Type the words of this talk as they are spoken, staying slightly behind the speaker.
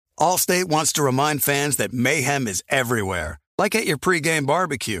Allstate wants to remind fans that mayhem is everywhere, like at your pregame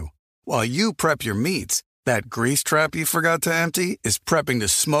barbecue. While you prep your meats, that grease trap you forgot to empty is prepping to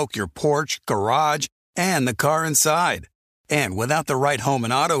smoke your porch, garage, and the car inside. And without the right home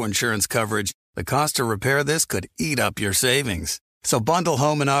and auto insurance coverage, the cost to repair this could eat up your savings. So bundle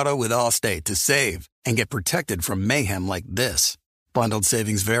home and auto with Allstate to save and get protected from mayhem like this. Bundled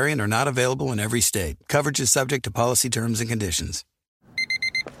savings vary and are not available in every state. Coverage is subject to policy terms and conditions.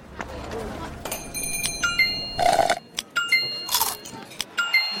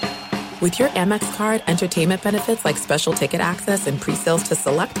 With your Amex card, entertainment benefits like special ticket access and pre-sales to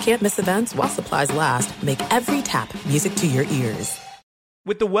select can't-miss events while supplies last make every tap music to your ears.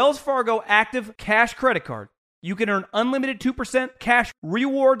 With the Wells Fargo Active Cash Credit Card, you can earn unlimited 2% cash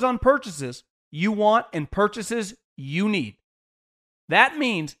rewards on purchases you want and purchases you need. That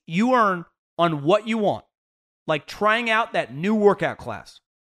means you earn on what you want, like trying out that new workout class,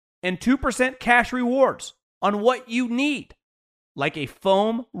 and 2% cash rewards on what you need, like a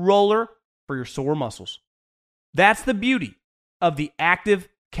foam roller for your sore muscles. That's the beauty of the Active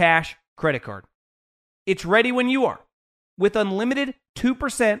Cash Credit Card. It's ready when you are, with unlimited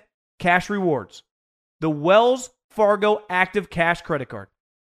 2% cash rewards. The Wells Fargo Active Cash Credit Card.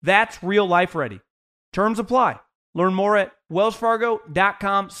 That's real life ready. Terms apply. Learn more at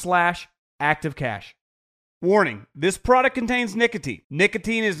wellsfargo.com/activecash. Warning, this product contains nicotine.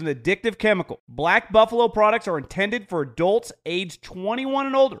 Nicotine is an addictive chemical. Black Buffalo products are intended for adults aged 21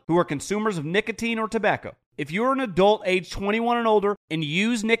 and older who are consumers of nicotine or tobacco. If you're an adult aged 21 and older and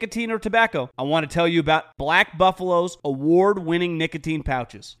use nicotine or tobacco, I want to tell you about Black Buffalo's award-winning nicotine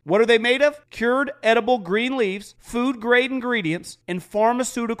pouches. What are they made of? Cured edible green leaves, food-grade ingredients, and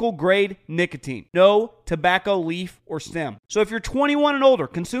pharmaceutical-grade nicotine. No tobacco leaf or stem. So if you're 21 and older,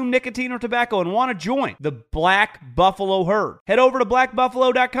 consume nicotine or tobacco, and want to join the Black Buffalo herd, head over to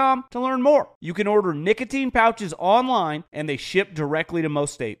blackbuffalo.com to learn more. You can order nicotine pouches online, and they ship directly to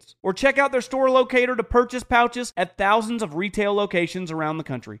most states. Or check out their store locator to purchase pouches at thousands of retail locations around the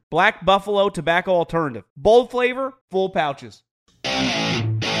country. Black Buffalo Tobacco Alternative. Bold flavor, full pouches.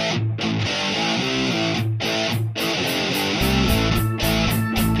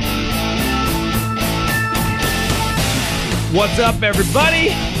 What's up, everybody?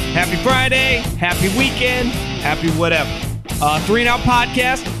 Happy Friday, happy weekend, happy whatever. 3 and Out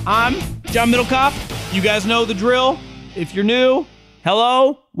Podcast. I'm John Middlecoff. You guys know the drill. If you're new,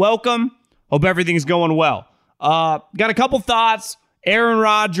 hello, welcome. Hope everything's going well. Got a couple thoughts. Aaron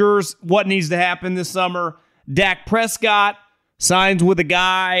Rodgers, what needs to happen this summer. Dak Prescott signs with a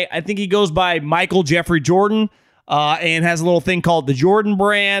guy, I think he goes by Michael Jeffrey Jordan, and has a little thing called the Jordan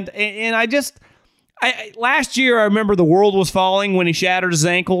brand. And last year, I remember the world was falling when he shattered his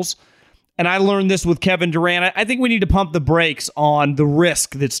ankles. And I learned this with Kevin Durant. I think we need to pump the brakes on the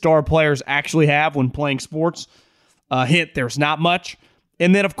risk that star players actually have when playing sports. Hint, there's not much.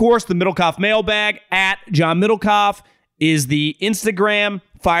 And then, of course, the Middlecoff Mailbag at John Middlecoff is the Instagram.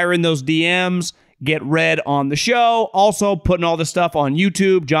 Fire in those DMs. Get read on the show. Also, putting all this stuff on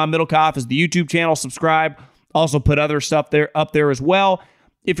YouTube. John Middlecoff is the YouTube channel. Subscribe. Also, put other stuff up there as well.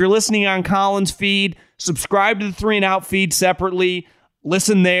 If you're listening on Colin's feed, subscribe to the 3 and Out feed separately.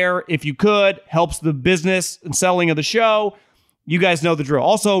 Listen there if you could. Helps the business and selling of the show. You guys know the drill.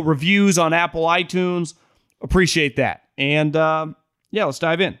 Also, reviews on Apple iTunes. Appreciate that. And yeah, let's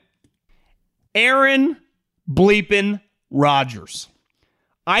dive in. Aaron bleeping Rodgers.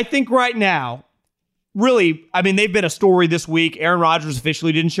 I think right now, really, I mean, they've been a story this week. Aaron Rodgers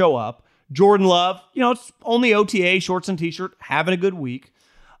officially didn't show up. Jordan Love, it's only OTA, shorts and t-shirt, having a good week.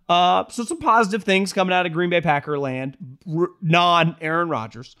 So some positive things coming out of Green Bay Packer land, non-Aaron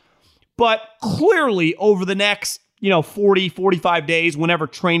Rodgers. But clearly over the next, 40, 45 days, whenever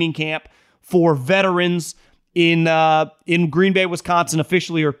training camp for veterans in Green Bay, Wisconsin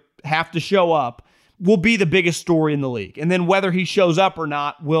officially or have to show up, will be the biggest story in the league. And then whether he shows up or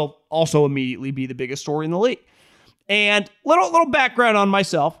not will also immediately be the biggest story in the league. And little background on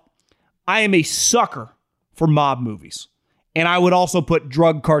myself. I am a sucker for mob movies. And I would also put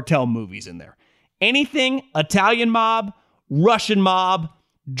drug cartel movies in there. Anything Italian mob, Russian mob,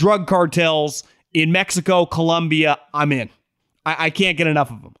 drug cartels in Mexico, Colombia, I'm in. I can't get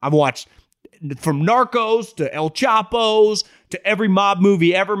enough of them. I've watched from Narcos to El Chapo's to every mob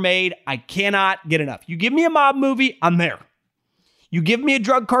movie ever made. I cannot get enough. You give me a mob movie, I'm there. You give me a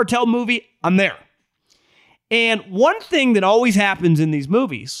drug cartel movie, I'm there. And one thing that always happens in these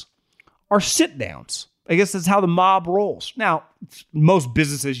movies are sit downs. I guess that's how the mob rolls. Now, most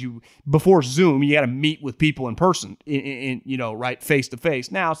businesses, before Zoom, you got to meet with people in person, right, face to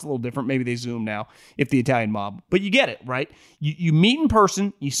face. Now it's a little different. Maybe they Zoom now if the Italian mob, but you get it, right? You meet in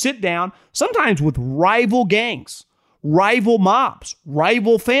person, you sit down, sometimes with rival gangs, rival mobs,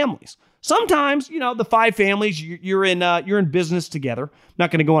 rival families. Sometimes, the five families, you're in business together. I'm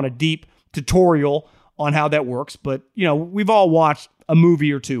not going to go on a deep tutorial on how that works, but we've all watched a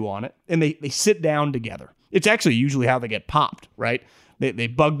movie or two on it, and they sit down together. It's actually usually how they get popped, right? They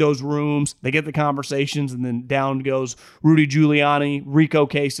bug those rooms, they get the conversations, and then down goes Rudy Giuliani, RICO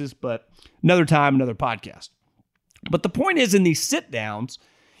cases, but another time, another podcast. But the point is, in these sit-downs,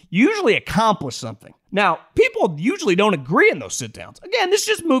 you usually accomplish something. Now, people usually don't agree in those sit-downs. Again, this is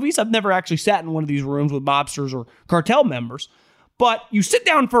just movies. I've never actually sat in one of these rooms with mobsters or cartel members, but you sit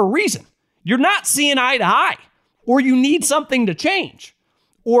down for a reason. You're not seeing eye to eye, or you need something to change,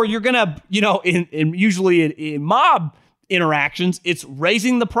 or you're going to, usually in mob interactions, it's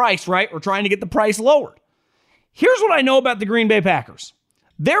raising the price, right? Or trying to get the price lowered. Here's what I know about the Green Bay Packers.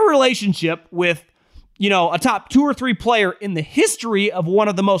 Their relationship with, a top 2 or 3 player in the history of one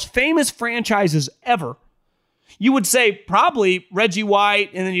of the most famous franchises ever. You would say probably Reggie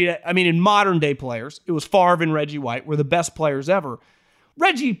White, and then in modern day players, it was Favre and Reggie White were the best players ever.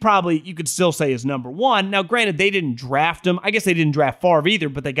 Reggie probably, you could still say, is number one. Now, granted, they didn't draft him. I guess they didn't draft Favre either,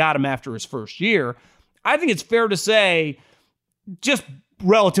 but they got him after his first year. I think it's fair to say, just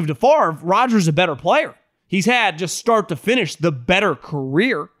relative to Favre, Rodgers is a better player. He's had, just start to finish, the better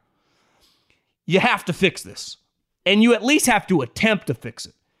career. You have to fix this. And you at least have to attempt to fix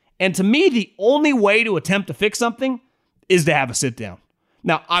it. And to me, the only way to attempt to fix something is to have a sit down.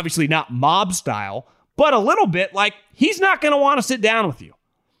 Now, obviously not mob style, but a little bit like he's not going to want to sit down with you.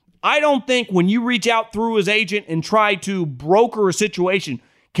 I don't think when you reach out through his agent and try to broker a situation,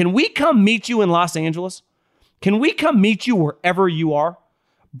 can we come meet you in Los Angeles? Can we come meet you wherever you are?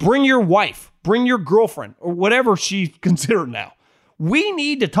 Bring your wife, bring your girlfriend, or whatever she's considered now. We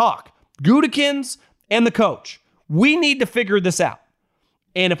need to talk. Gutekunst and the coach. We need to figure this out.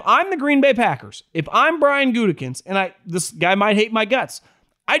 And if I'm the Green Bay Packers, if I'm Brian Gutekunst, and this guy might hate my guts,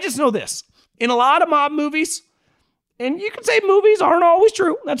 I just know this. In a lot of mob movies, and you can say movies aren't always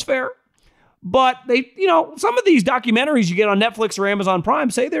true, that's fair, but they, some of these documentaries you get on Netflix or Amazon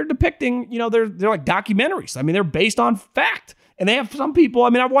Prime say they're depicting, they're like documentaries. I mean, they're based on fact. And they have some people,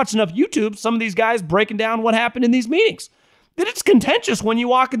 I've watched enough YouTube, some of these guys breaking down what happened in these meetings, that it's contentious when you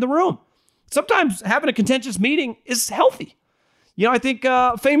walk in the room. Sometimes having a contentious meeting is healthy. I think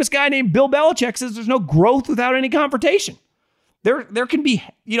a famous guy named Bill Belichick says there's no growth without any confrontation. There can be,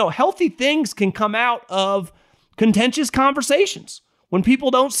 healthy things can come out of contentious conversations when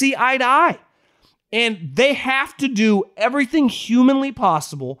people don't see eye to eye. And they have to do everything humanly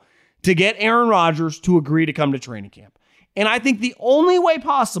possible to get Aaron Rodgers to agree to come to training camp. And I think the only way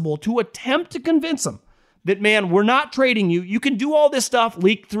possible to attempt to convince him that, man, we're not trading you. You can do all this stuff,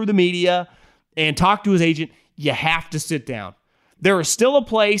 leak through the media and talk to his agent. You have to sit down. There is still a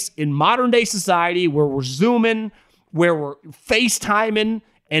place in modern day society where we're Zooming, where we're FaceTiming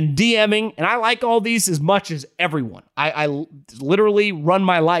and DMing. And I like all these as much as everyone. I literally run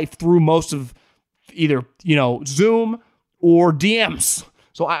my life through most of either, Zoom or DMs.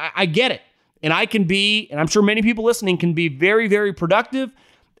 So I get it. And I can be, and I'm sure many people listening can be very, very productive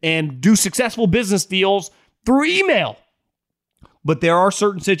and do successful business deals through email. But there are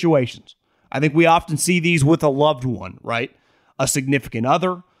certain situations. I think we often see these with a loved one, right? A significant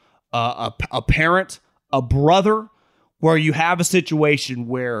other, a parent, a brother, where you have a situation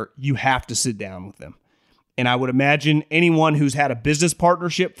where you have to sit down with them. And I would imagine anyone who's had a business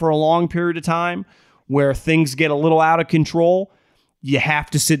partnership for a long period of time where things get a little out of control, you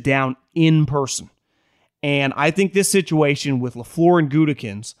have to sit down in person. And I think this situation with LaFleur and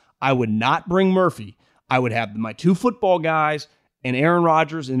Gutekunst, I would not bring Murphy. I would have my 2 football guys and Aaron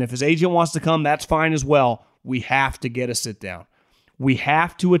Rodgers, and if his agent wants to come, that's fine as well. We have to get a sit down. We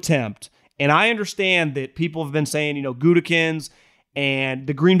have to attempt. And I understand that people have been saying, Gutekunst and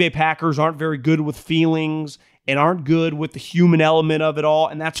the Green Bay Packers aren't very good with feelings and aren't good with the human element of it all,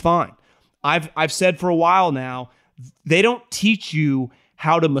 and that's fine. I've said for a while now, they don't teach you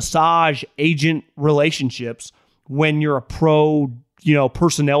how to massage agent relationships when you're a pro,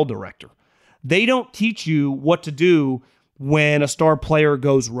 personnel director. They don't teach you what to do when a star player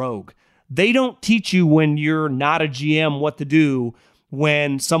goes rogue. They don't teach you when you're not a GM what to do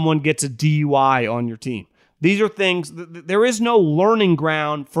when someone gets a DUI on your team. These are things, there is no learning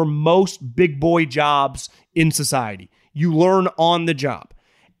ground for most big boy jobs in society. You learn on the job.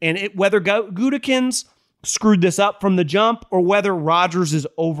 And whether Gutekunst screwed this up from the jump or whether Rodgers is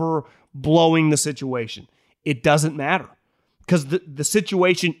overblowing the situation. It doesn't matter because the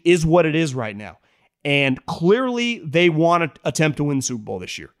situation is what it is right now. And clearly they want to attempt to win the Super Bowl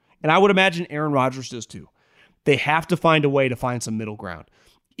this year. And I would imagine Aaron Rodgers does too. They have to find a way to find some middle ground.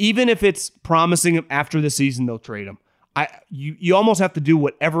 Even if it's promising him after the season they'll trade him. You almost have to do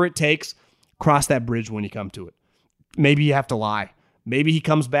whatever it takes, cross that bridge when you come to it. Maybe you have to lie. Maybe he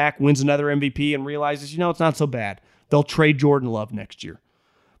comes back, wins another MVP, and realizes, it's not so bad. They'll trade Jordan Love next year.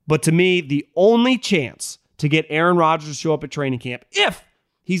 But to me, the only chance to get Aaron Rodgers to show up at training camp, if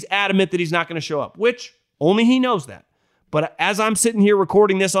he's adamant that he's not going to show up, which only he knows that. But as I'm sitting here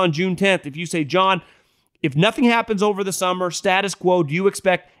recording this on June 10th, if you say, John, if nothing happens over the summer, status quo, do you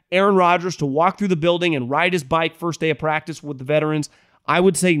expect Aaron Rodgers to walk through the building and ride his bike first day of practice with the veterans? I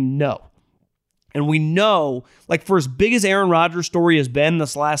would say no. And we know, for as big as Aaron Rodgers' story has been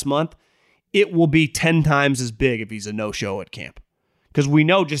this last month, it will be 10 times as big if he's a no-show at camp. Because we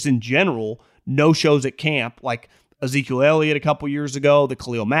know just in general, no-shows at camp, like Ezekiel Elliott a couple years ago, the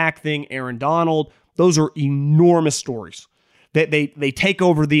Khalil Mack thing, Aaron Donald, those are enormous stories. They take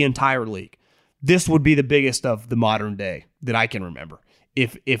over the entire league. This would be the biggest of the modern day that I can remember.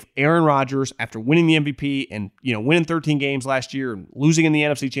 If Aaron Rodgers, after winning the MVP and winning 13 games last year and losing in the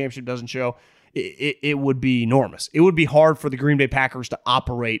NFC Championship doesn't show, it would be enormous. It would be hard for the Green Bay Packers to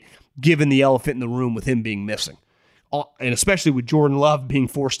operate given the elephant in the room with him being missing. And especially with Jordan Love being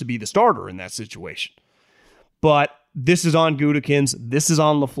forced to be the starter in that situation. But this is on Gutekunst. This is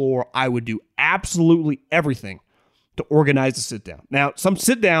on LaFleur. I would do absolutely everything to organize a sit-down. Now, some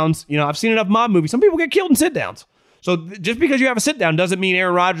sit-downs, I've seen enough mob movies. Some people get killed in sit-downs. So just because you have a sit-down doesn't mean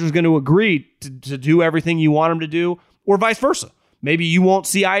Aaron Rodgers is going to agree to do everything you want him to do or vice versa. Maybe you won't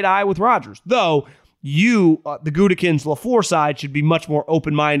see eye to eye with Rodgers. Though, you, the Gutekunst LaFleur side, should be much more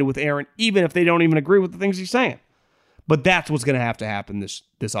open-minded with Aaron, even if they don't even agree with the things he's saying. But that's what's going to happen this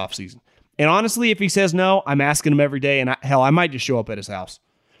offseason. And honestly, if he says no, I'm asking him every day, and I might just show up at his house.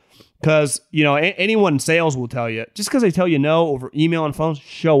 Because, anyone in sales will tell you, just because they tell you no over email and phones,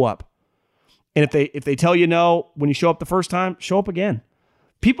 show up. And if they tell you no when you show up the first time, show up again.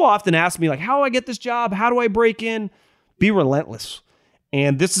 People often ask me, how do I get this job? How do I break in? Be relentless.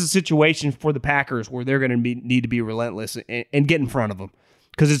 And this is a situation for the Packers where they're going to need to be relentless and get in front of them.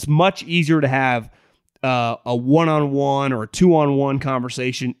 Because it's much easier to have a one-on-one or a two-on-one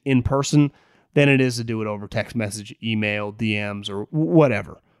conversation in person than it is to do it over text message, email, DMs, or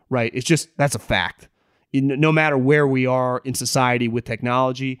whatever, right? It's just, that's a fact. No matter where we are in society with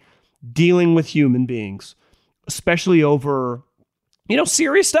technology, dealing with human beings, especially over,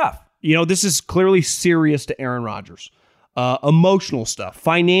 serious stuff. This is clearly serious to Aaron Rodgers. Emotional stuff,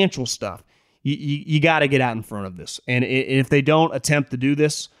 financial stuff. You got to get out in front of this. And if they don't attempt to do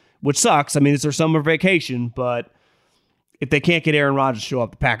this, which sucks, it's their summer vacation, but if they can't get Aaron Rodgers to show up,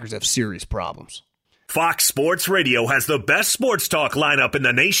 the Packers have serious problems. Fox Sports Radio has the best sports talk lineup in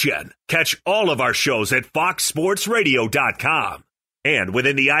the nation. Catch all of our shows at foxsportsradio.com. And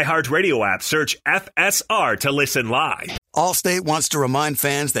within the iHeartRadio app, search FSR to listen live. Allstate wants to remind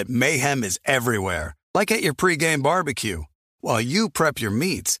fans that mayhem is everywhere, like at your pregame barbecue. While you prep your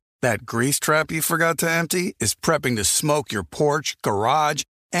meats, that grease trap you forgot to empty is prepping to smoke your porch, garage,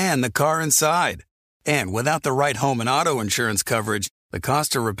 and the car inside. And without the right home and auto insurance coverage, the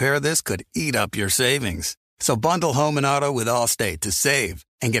cost to repair this could eat up your savings. So bundle home and auto with Allstate to save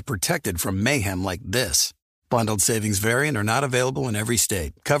and get protected from mayhem like this. Bundled savings vary and are not available in every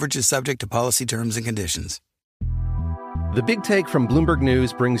state. Coverage is subject to policy terms and conditions. The Big Take from Bloomberg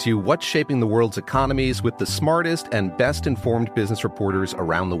News brings you what's shaping the world's economies with the smartest and best-informed business reporters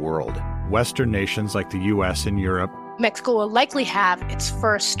around the world. Western nations like the U.S. and Europe. Mexico will likely have its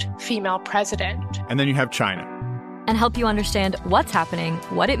first female president. And then you have China. And help you understand what's happening,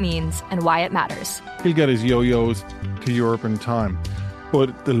 what it means, and why it matters. He'll get his yo-yos to Europe in time.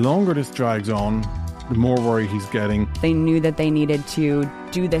 But the longer this drags on, the more worry he's getting. They knew that they needed to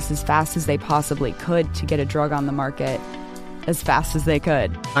do this as fast as they possibly could to get a drug on the market as fast as they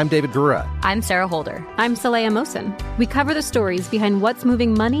could. I'm David Gura. I'm Sarah Holder. I'm Saleha Mohsen. We cover the stories behind what's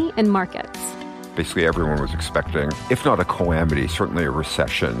moving money and markets. Basically, everyone was expecting, if not a calamity, certainly a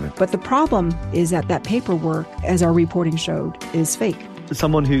recession. But the problem is that paperwork, as our reporting showed, is fake. As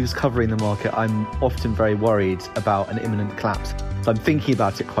someone who's covering the market, I'm often very worried about an imminent collapse. So I'm thinking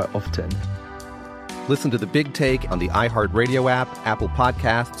about it quite often. Listen to The Big Take on the iHeartRadio app, Apple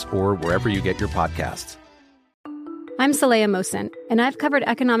Podcasts, or wherever you get your podcasts. I'm Saleha Mohsen, and I've covered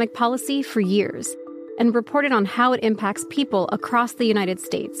economic policy for years and reported on how it impacts people across the United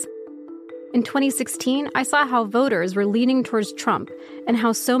States. In 2016, I saw how voters were leaning towards Trump and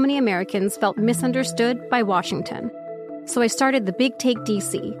how so many Americans felt misunderstood by Washington. So I started the Big Take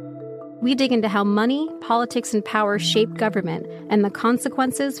DC. We dig into how money, politics, and power shape government and the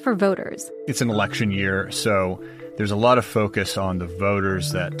consequences for voters. It's an election year, so there's a lot of focus on the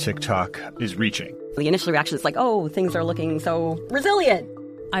voters that TikTok is reaching. The initial reaction is like, oh, things are looking so resilient.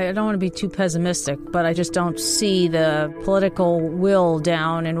 I don't want to be too pessimistic, but I just don't see the political will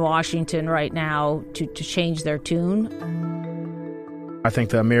down in Washington right now to change their tune. I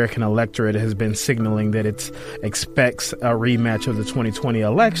think the American electorate has been signaling that it expects a rematch of the 2020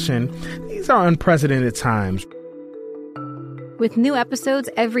 election. These are unprecedented times. With new episodes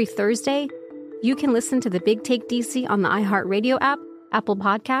every Thursday, you can listen to the Big Take DC on the iHeartRadio app, Apple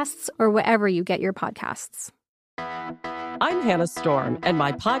Podcasts, or wherever you get your podcasts. I'm Hannah Storm, and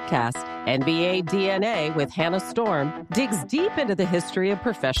my podcast, NBA DNA with Hannah Storm, digs deep into the history of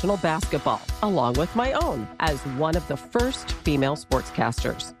professional basketball, along with my own, as one of the first female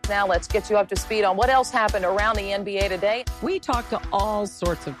sportscasters. Now let's get you up to speed on what else happened around the NBA today. We talk to all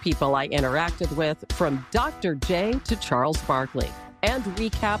sorts of people I interacted with, from Dr. J to Charles Barkley, and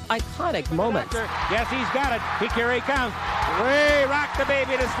recap iconic moments. Yes, he's got it. Here he comes. Way rock the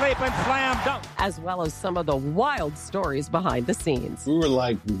baby to sleep and slam dunk. As well as some of the wild stories behind the scenes. We were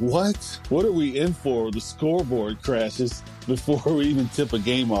like, what? What are we in for? The scoreboard crashes before we even tip a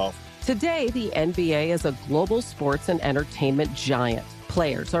game off. Today, the NBA is a global sports and entertainment giant.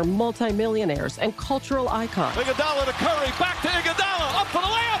 Players are multimillionaires and cultural icons. Iguodala to Curry, back to Iguodala, up for the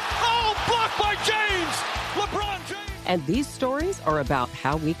layup. Oh, blocked by James. LeBron James. And these stories are about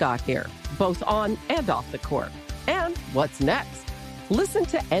how we got here, both on and off the court. And what's next? Listen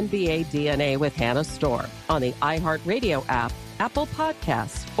to NBA DNA with Hannah Storm on the iHeartRadio app, Apple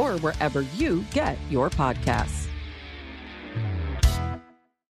Podcasts, or wherever you get your podcasts.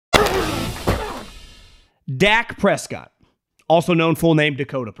 Dak Prescott, also known full name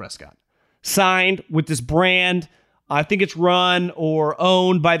Dakota Prescott, signed with this brand. I think it's run or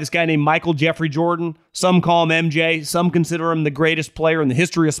owned by this guy named Michael Jeffrey Jordan. Some call him MJ. Some consider him the greatest player in the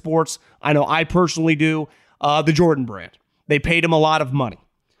history of sports. I know I personally do. The Jordan brand. They paid him a lot of money.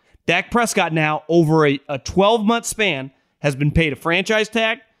 Dak Prescott now, over a 12-month span, has been paid a franchise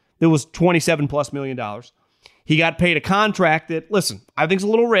tag that was $27+ million. He got paid a contract that, listen, I think is a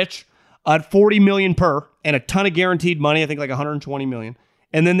little rich, at $40 million per, and a ton of guaranteed money, I think like $120 million.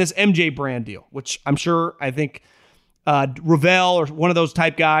 And then this MJ brand deal, which I think Ravel or one of those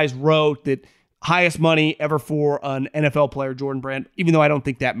type guys wrote that highest money ever for an NFL player, Jordan brand, even though I don't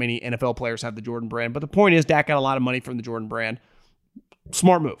think that many NFL players have the Jordan brand. But the point is, Dak got a lot of money from the Jordan brand.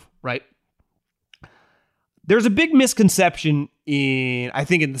 Smart move, right? There's a big misconception I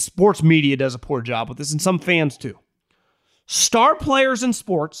think in the sports media does a poor job with this, and some fans too. Star players in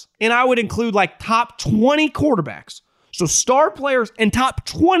sports, and I would include like top 20 quarterbacks. So star players and top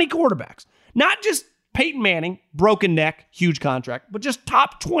 20 quarterbacks, not just Peyton Manning, broken neck, huge contract, but just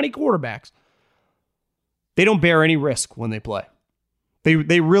top 20 quarterbacks. They don't bear any risk when they play.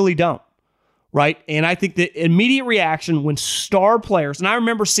 They really don't, right? And I think the immediate reaction when star players, and I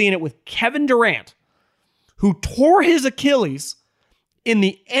remember seeing it with Kevin Durant, who tore his Achilles in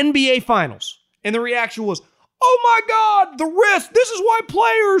the NBA Finals, and the reaction was, oh my God, the risk. This is why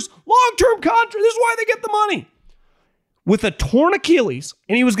players, long-term contract, this is why they get the money. With a torn Achilles,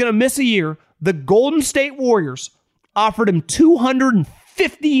 and he was going to miss a year, the Golden State Warriors offered him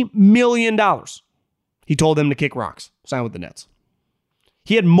 $250 million. He told them to kick rocks, sign with the Nets.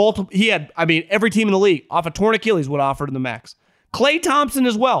 Every team in the league off a torn Achilles would offer him the max. Klay Thompson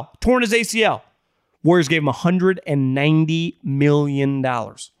as well, torn his ACL. Warriors gave him $190 million.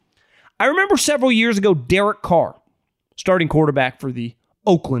 I remember several years ago, Derek Carr, starting quarterback for the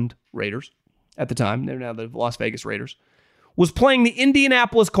Oakland Raiders at the time, they're now the Las Vegas Raiders, was playing the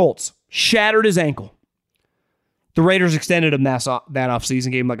Indianapolis Colts, shattered his ankle. The Raiders extended him that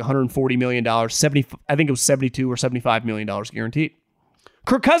offseason, gave him like $140 million, I think it was $72 or $75 million guaranteed.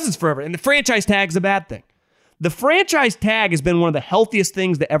 Kirk Cousins forever, and the franchise tag's a bad thing. The franchise tag has been one of the healthiest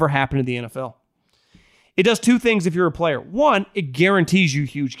things that ever happened to the NFL. It does two things if you're a player. One, it guarantees you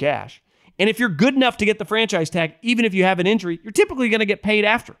huge cash. And if you're good enough to get the franchise tag, even if you have an injury, you're typically going to get paid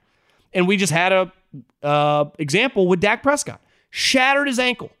after. And we just had a example with Dak Prescott. Shattered his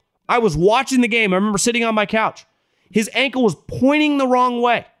ankle. I was watching the game. I remember sitting on my couch. His ankle was pointing the wrong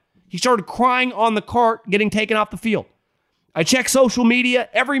way. He started crying on the cart, getting taken off the field. I checked social media,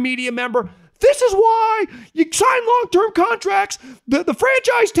 every media member. This is why you sign long-term contracts. The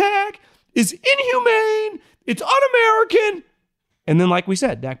franchise tag is inhumane. It's un-American. And then, like we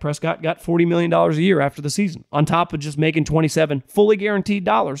said, Dak Prescott got $40 million a year after the season, on top of just making $27 fully guaranteed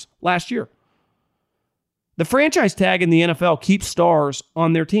dollars last year. The franchise tag in the NFL keeps stars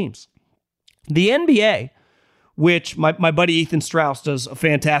on their teams. The NBA, which my buddy Ethan Strauss does a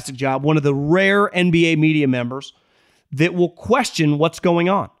fantastic job, one of the rare NBA media members that will question what's going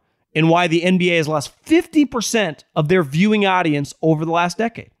on and why the NBA has lost 50% of their viewing audience over the last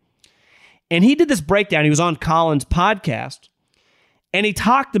decade. And he did this breakdown. He was on Colin's podcast, and he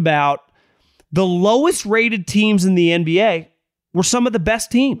talked about the lowest rated teams in the NBA were some of the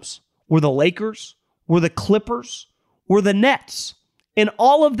best teams, were the Lakers, were the Clippers, were the Nets. And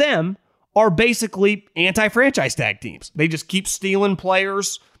all of them are basically anti-franchise tag teams. They just keep stealing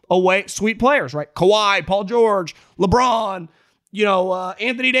players away, sweet players, right? Kawhi, Paul George, LeBron,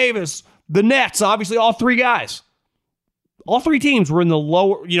 Anthony Davis, the Nets, obviously all three guys. All three teams were in the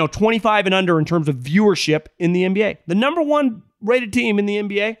lower, 25 and under in terms of viewership in the NBA. The number one rated team in the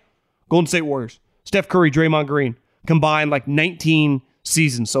NBA, Golden State Warriors. Steph Curry, Draymond Green, combined like 19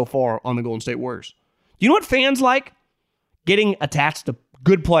 seasons so far on the Golden State Warriors. You know what fans like? Getting attached to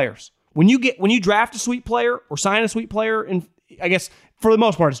good players. When you draft a sweet player or sign a sweet player, and I guess for the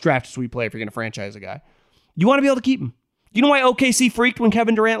most part it's draft a sweet player if you're going to franchise a guy, you want to be able to keep him. You know why OKC freaked when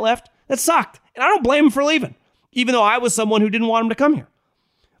Kevin Durant left? That sucked. And I don't blame him for leaving, even though I was someone who didn't want him to come here.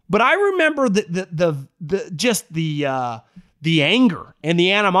 But I remember the anger and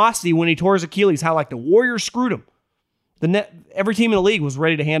the animosity when he tore his Achilles, how like the Warriors screwed him. Every team in the league was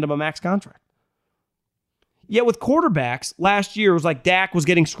ready to hand him a max contract. Yet with quarterbacks, last year it was like Dak was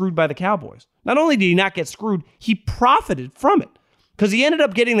getting screwed by the Cowboys. Not only did he not get screwed, he profited from it because he ended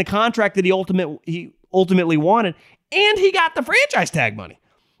up getting the contract that he ultimately wanted, and he got the franchise tag money.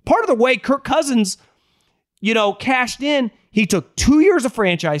 Part of the way Kirk Cousins, cashed in, he took 2 years of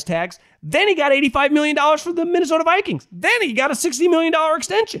franchise tags, then he got $85 million for the Minnesota Vikings. Then he got a $60 million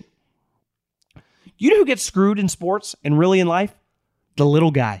extension. You know who gets screwed in sports and really in life? The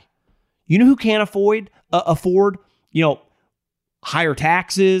little guy. You know who can't afford, higher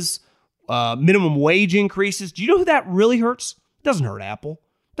taxes, minimum wage increases? Do you know who that really hurts? It doesn't hurt Apple.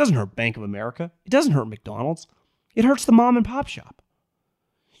 It doesn't hurt Bank of America. It doesn't hurt McDonald's. It hurts the mom and pop shop.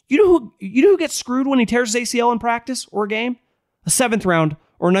 You know who gets screwed when he tears his ACL in practice or a game? A 7th round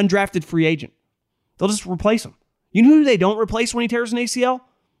or an undrafted free agent. They'll just replace him. You know who they don't replace when he tears an ACL?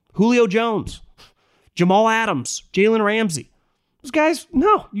 Julio Jones, Jamal Adams, Jalen Ramsey. Those guys,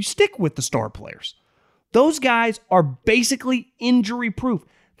 no, you stick with the star players. Those guys are basically injury-proof.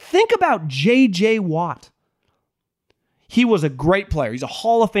 Think about J.J. Watt. He was a great player. He's a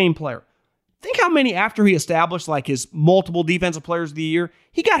Hall of Fame player. Think how many, after he established like his multiple defensive players of the year,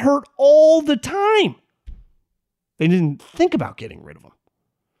 he got hurt all the time. They didn't think about getting rid of him.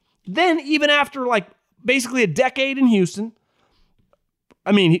 Then even after like basically a decade in Houston,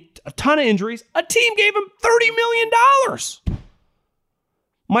 a ton of injuries, a team gave him $30 million.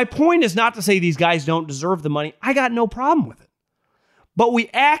 My point is not to say these guys don't deserve the money. I got no problem with it. But we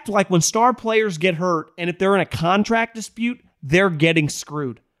act like when star players get hurt and if they're in a contract dispute, they're getting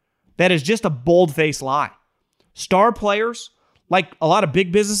screwed. That is just a bold-faced lie. Star players, like a lot of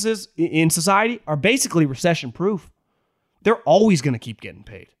big businesses in society, are basically recession-proof. They're always going to keep getting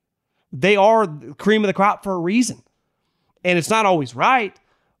paid. They are the cream of the crop for a reason. And it's not always right,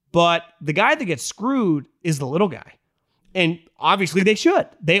 but the guy that gets screwed is the little guy. And obviously they should.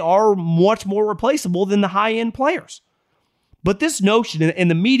 They are much more replaceable than the high-end players. But this notion,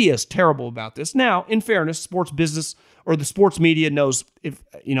 and the media is terrible about this. Now, in fairness, sports business or the sports media knows, if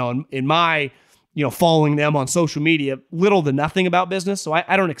in my following them on social media, little to nothing about business. So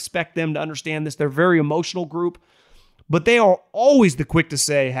I don't expect them to understand this. They're a very emotional group. But they are always the quick to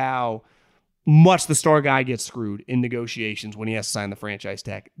say how much the star guy gets screwed in negotiations when he has to sign the franchise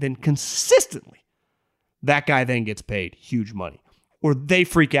tag. Then consistently, that guy then gets paid huge money. Or they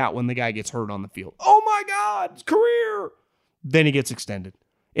freak out when the guy gets hurt on the field. Oh my God, his career. Then he gets extended.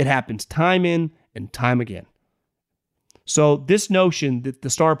 It happens time in and time again. So this notion that the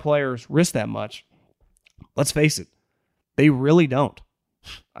star players risk that much, let's face it, they really don't.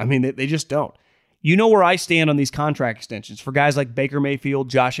 They just don't. You know where I stand on these contract extensions for guys like Baker Mayfield,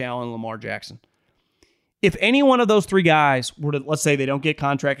 Josh Allen, Lamar Jackson. If any one of those three guys were to, let's say they don't get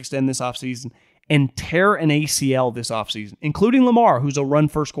contract extended this offseason and tear an ACL this offseason, including Lamar, who's a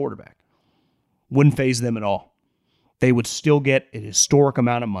run-first quarterback, wouldn't faze them at all. They would still get a historic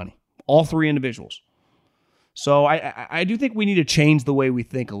amount of money. All three individuals. So I do think we need to change the way we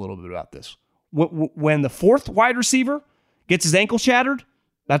think a little bit about this. When the fourth wide receiver gets his ankle shattered,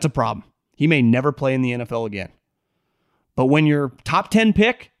 that's a problem. He may never play in the NFL again. But when your top 10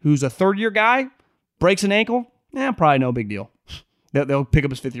 pick, who's a third-year guy, breaks an ankle, probably no big deal. They'll pick up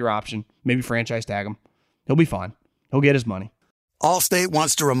his fifth-year option, maybe franchise tag him. He'll be fine. He'll get his money. Allstate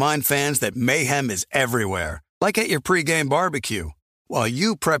wants to remind fans that mayhem is everywhere, like at your pregame barbecue. While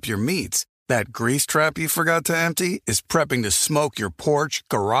you prep your meats, that grease trap you forgot to empty is prepping to smoke your porch,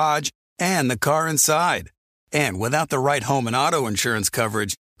 garage, and the car inside. And without the right home and auto insurance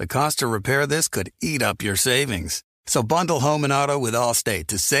coverage, the cost to repair this could eat up your savings. So bundle home and auto with Allstate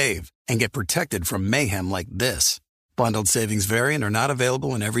to save and get protected from mayhem like this. Bundled savings vary and are not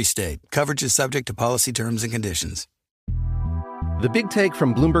available in every state. Coverage is subject to policy terms and conditions. The Big Take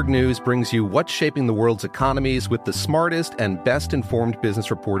from Bloomberg News brings you what's shaping the world's economies with the smartest and best-informed business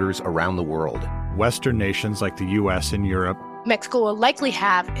reporters around the world. Western nations like the U.S. and Europe. Mexico will likely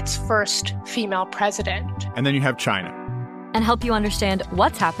have its first female president. And then you have China. And help you understand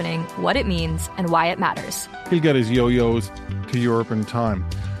what's happening, what it means, and why it matters. He'll get his yo-yos to Europe in time.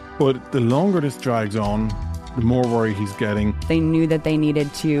 But the longer this drags on, the more worry he's getting. They knew that they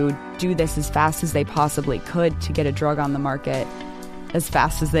needed to do this as fast as they possibly could to get a drug on the market as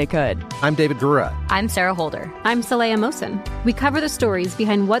fast as they could. I'm David Gura. I'm Sarah Holder. I'm Saleha Mohsen. We cover the stories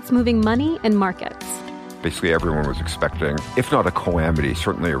behind what's moving money and markets. Basically, everyone was expecting, if not a calamity,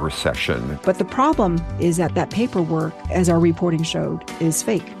 certainly a recession. But the problem is that paperwork, as our reporting showed, is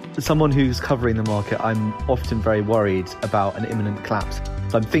fake. As someone who's covering the market, I'm often very worried about an imminent collapse.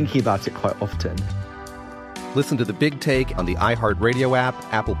 So I'm thinking about it quite often. Listen to The Big Take on the iHeartRadio app,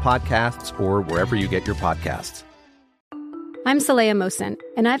 Apple Podcasts, or wherever you get your podcasts. I'm Saleha Mohsen,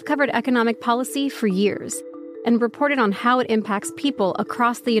 and I've covered economic policy for years and reported on how it impacts people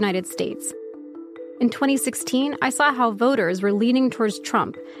across the United States. In 2016, I saw how voters were leaning towards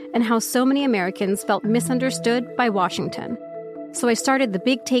Trump and how so many Americans felt misunderstood by Washington. So I started the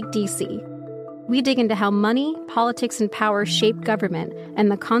Big Take DC. We dig into how money, politics, and power shape government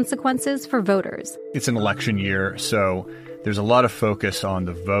and the consequences for voters. It's an election year, so there's a lot of focus on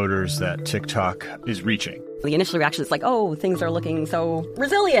the voters that TikTok is reaching. The initial reaction is like, oh, things are looking so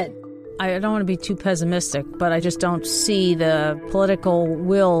resilient. I don't want to be too pessimistic, but I just don't see the political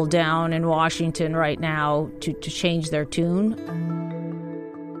will down in Washington right now to change their tune.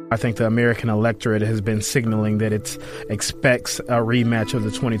 I think the American electorate has been signaling that it expects a rematch of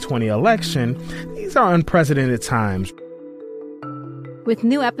the 2020 election. These are unprecedented times. With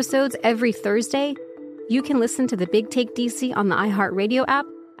new episodes every Thursday, you can listen to the Big Take DC on the iHeartRadio app,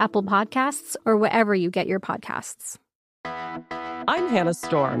 Apple Podcasts, or wherever you get your podcasts. I'm Hannah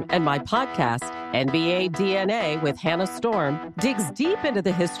Storm, and my podcast, NBA DNA with Hannah Storm, digs deep into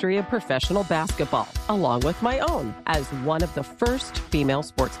the history of professional basketball, along with my own, as one of the first female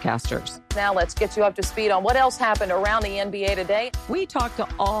sportscasters. Now let's get you up to speed on what else happened around the NBA today. We talked to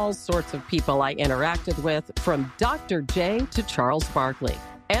all sorts of people I interacted with, from Dr. J to Charles Barkley,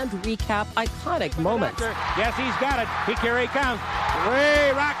 and recap iconic moments. Yes, he's got it. Here he comes.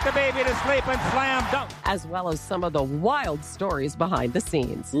 Way rock the baby to sleep and slam dunk. As well as some of the wild stories behind the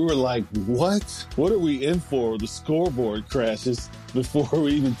scenes. We were like, what? What are we in for? The scoreboard crashes before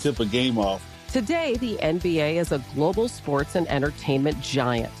we even tip a game off. Today, the NBA is a global sports and entertainment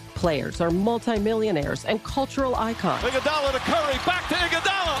giant. Players are multimillionaires and cultural icons. Iguodala to Curry, back to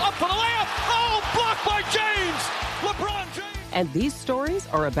Iguodala, up for the layup. Oh, blocked by James. LeBron James. And these stories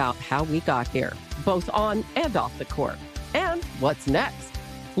are about how we got here, both on and off the court. And what's next?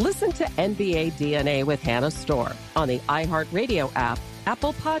 Listen to NBA DNA with Hannah Storm on the iHeartRadio app,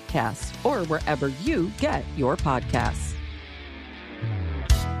 Apple Podcasts, or wherever you get your podcasts.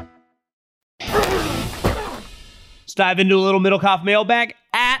 Let's dive into a little Middlecoff mailbag.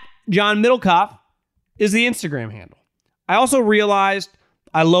 At John Middlecoff is the Instagram handle. I also realized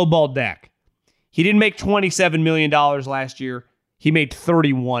I lowballed Dak. He didn't make $27 million last year. He made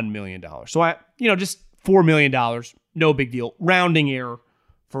 $31 million. So just $4 million, no big deal. Rounding error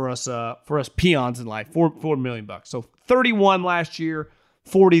for us peons in life. $4 million. So 31 last year,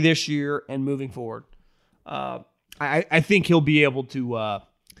 40 this year, and moving forward. I think he'll be able to. I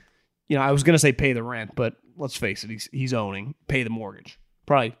was going to say pay the rent, but let's face it, he's owning, pay the mortgage.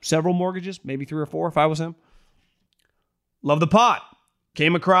 Probably several mortgages, maybe 3 or 4 if I was him. Love the pot.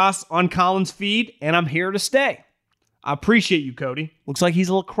 Came across on Colin's feed, and I'm here to stay. I appreciate you, Cody. Looks like he's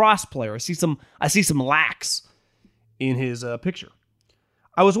a lacrosse player. I see some lax in his picture.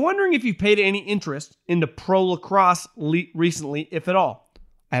 I was wondering if you paid any interest into pro lacrosse recently, if at all.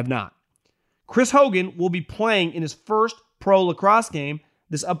 I have not. Chris Hogan will be playing in his first pro lacrosse game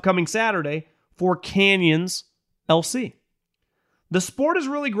this upcoming Saturday for Canyons LC. The sport has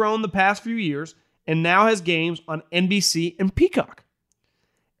really grown the past few years and now has games on NBC and Peacock.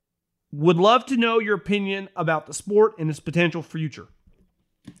 Would love to know your opinion about the sport and its potential future.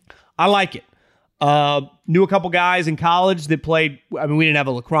 I like it. Knew a couple guys in college that played. I mean, we didn't have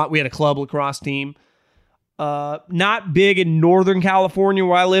a lacrosse. We had a club lacrosse team. Not big in Northern California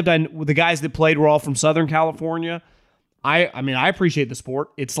where I lived. The guys that played were all from Southern California. I mean, I appreciate the sport.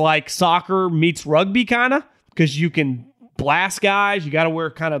 It's like soccer meets rugby kind of, because you can blast guys. You got to wear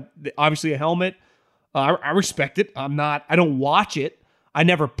kind of, obviously, a helmet. I respect it. I don't watch it. I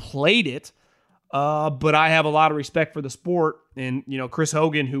never played it. But I have a lot of respect for the sport. And, Chris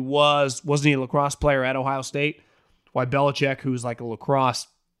Hogan, who wasn't he a lacrosse player at Ohio State? Why Belichick, who's like a lacrosse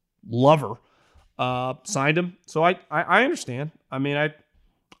lover, signed him. So I understand. I mean,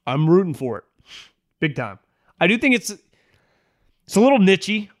 I'm rooting for it big time. I do think it's a little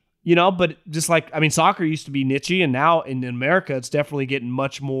niche-y, but just like, soccer used to be niche-y, and now in America, it's definitely getting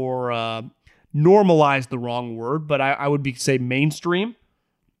much more normalized, the wrong word, but I would say mainstream.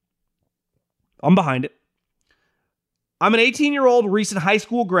 I'm behind it. I'm an 18-year-old recent high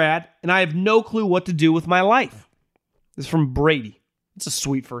school grad, and I have no clue what to do with my life. This is from Brady. It's a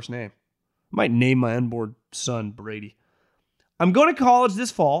sweet first name. I might name my unborn son Brady. I'm going to college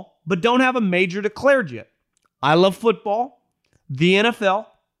this fall, but don't have a major declared yet. I love football, the NFL,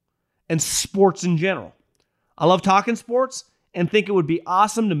 and sports in general. I love talking sports and think it would be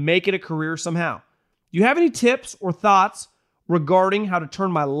awesome to make it a career somehow. Do you have any tips or thoughts regarding how to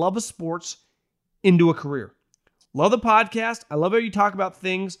turn my love of sports into a career? Love the podcast. I love how you talk about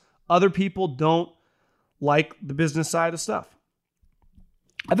things other people don't, like the business side of stuff.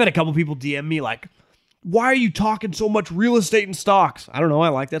 I've had a couple people DM me like, why are you talking so much real estate and stocks? I don't know. I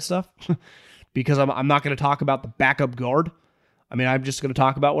like that stuff because I'm not going to talk about the backup guard. I'm just going to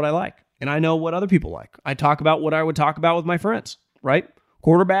talk about what I like. And I know what other people like. I talk about what I would talk about with my friends, right?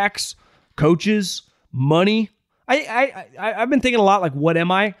 Quarterbacks, coaches, money. I've been thinking a lot like, what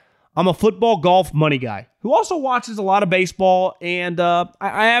am I? I'm a football, golf, money guy who also watches a lot of baseball, and I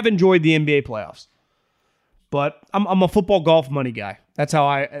have enjoyed the NBA playoffs. But I'm a football, golf, money guy. That's how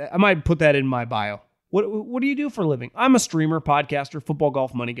I might put that in my bio. What do you do for a living? I'm a streamer, podcaster, football,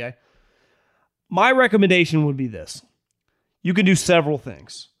 golf, money guy. My recommendation would be this. You can do several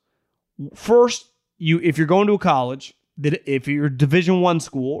things. First, if you're going to a college, that if you're a Division I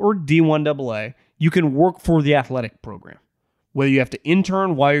school or D1 AA, you can work for the athletic program. Whether you have to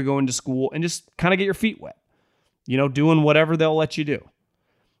intern while you're going to school and just kind of get your feet wet. Doing whatever they'll let you do.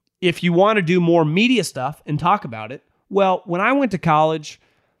 If you want to do more media stuff and talk about it, well, when I went to college,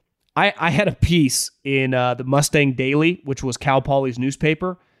 I had a piece in the Mustang Daily, which was Cal Poly's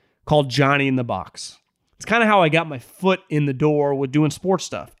newspaper, called Johnny in the Box. It's kind of how I got my foot in the door with doing sports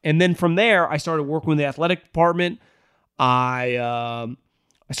stuff. And then from there, I started working with the athletic department. I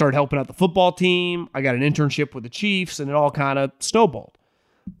started helping out the football team. I got an internship with the Chiefs, and it all kind of snowballed.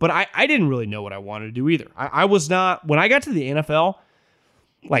 But I didn't really know what I wanted to do either. I was not, when I got to the NFL,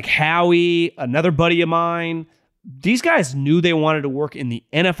 like Howie, another buddy of mine, these guys knew they wanted to work in the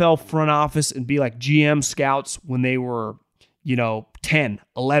NFL front office and be like GM scouts when they were, 10,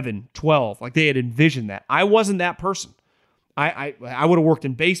 11, 12. Like they had envisioned that. I wasn't that person. I would have worked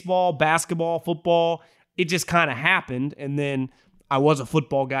in baseball, basketball, football. It just kind of happened. And then I was a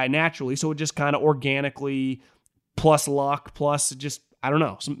football guy naturally. So it just kind of organically, plus luck, plus just, I don't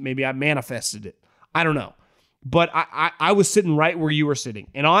know. Maybe I manifested it. I don't know. But I was sitting right where you were sitting.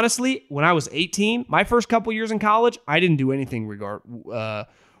 And honestly, when I was 18, my first couple years in college, I didn't do anything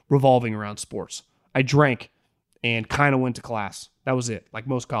revolving around sports. I drank and kind of went to class. That was it, like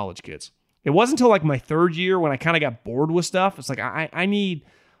most college kids. It wasn't until like my third year when I kind of got bored with stuff. It's like,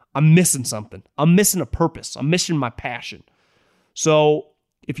 I'm missing something. I'm missing a purpose. I'm missing my passion. So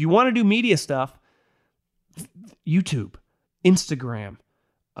if you want to do media stuff, YouTube, Instagram,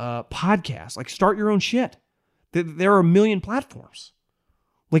 podcasts, like start your own shit. There are a million platforms.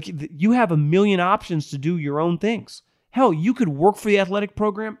 Like you have a million options to do your own things. Hell, you could work for the athletic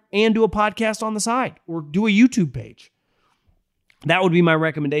program and do a podcast on the side or do a YouTube page. That would be my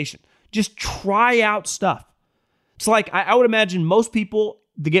recommendation. Just try out stuff. It's like, I would imagine most people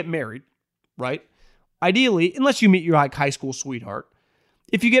that get married, right? Ideally, unless you meet your like high school sweetheart,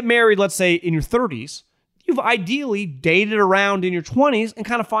 if you get married, let's say in your 30s, you've ideally dated around in your 20s and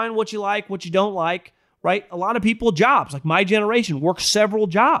kind of find what you like, what you don't like. Right? A lot of people, jobs, like my generation, work several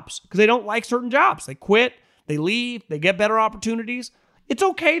jobs because they don't like certain jobs. They quit, they leave, they get better opportunities. It's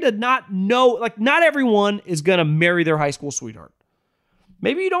okay to not know, like not everyone is going to marry their high school sweetheart.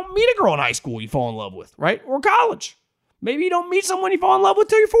 Maybe you don't meet a girl in high school you fall in love with, right? Or college. Maybe you don't meet someone you fall in love with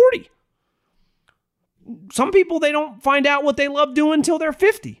till you're 40. Some people, they don't find out what they love doing until they're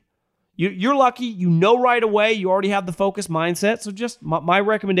 50. You're lucky. You know right away. You already have the focused mindset. So just my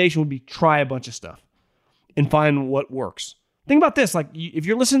recommendation would be try a bunch of stuff and find what works. Think about this. Like, if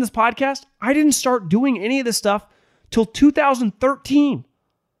you're listening to this podcast, I didn't start doing any of this stuff till 2013.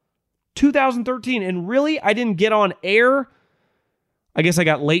 2013. And really, I didn't get on air. I guess I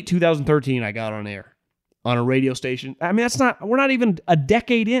got late 2013. I got on air on a radio station. I mean, we're not even a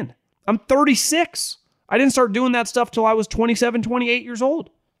decade in. I'm 36. I didn't start doing that stuff till I was 27, 28 years old.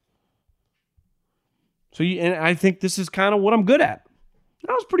 And I think this is kind of what I'm good at.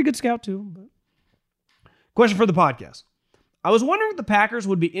 I was a pretty good scout too. But. Question for the podcast. I was wondering if the Packers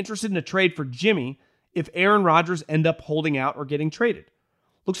would be interested in a trade for Jimmy if Aaron Rodgers end up holding out or getting traded.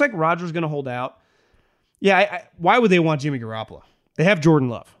 Looks like Rodgers is going to hold out. Yeah, why would they want Jimmy Garoppolo? They have Jordan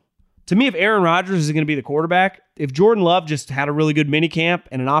Love. To me, if Aaron Rodgers is going to be the quarterback, if Jordan Love just had a really good minicamp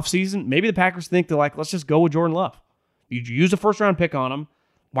and an offseason, maybe the Packers think they're like, let's just go with Jordan Love. You use a first-round pick on him.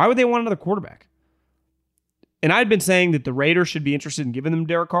 Why would they want another quarterback? And I'd been saying that the Raiders should be interested in giving them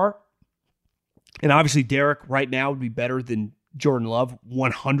Derek Carr. And obviously, Derek right now would be better than Jordan Love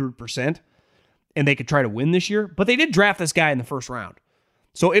 100%. And they could try to win this year. But they did draft this guy in the first round.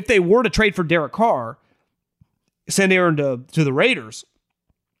 So if they were to trade for Derek Carr, send Aaron to the Raiders,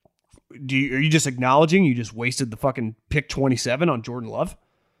 are you just acknowledging you just wasted the fucking pick 27 on Jordan Love?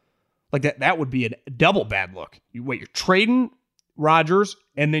 Like that would be a double bad look. You're trading Rodgers,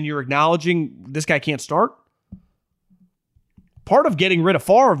 and then you're acknowledging this guy can't start? Part of getting rid of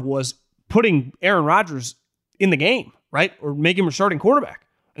Favre was putting Aaron Rodgers in the game, right? Or making him a starting quarterback.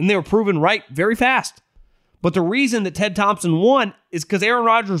 And they were proven right very fast. But the reason that Ted Thompson won is because Aaron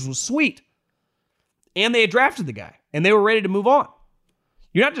Rodgers was sweet. And they had drafted the guy. And they were ready to move on.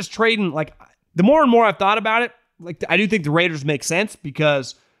 You're not just trading, like, the more and more I've thought about it, like, I do think the Raiders make sense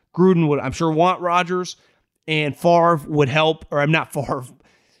because Gruden would, I'm sure, want Rodgers. And Favre would help, or I'm not Favre,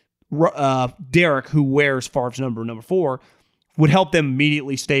 Derek, who wears Favre's number 4, would help them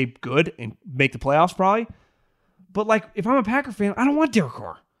immediately stay good and make the playoffs probably. But, like, if I'm a Packer fan, I don't want Derek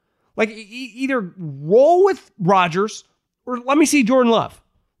Carr. Like, either roll with Rodgers or let me see Jordan Love.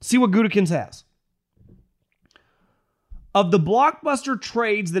 See what Gutekunst has. Of the blockbuster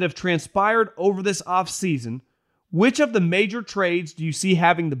trades that have transpired over this offseason, which of the major trades do you see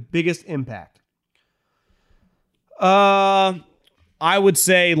having the biggest impact? I would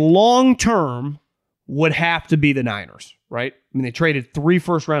say long-term would have to be the Niners, right? I mean, they traded 3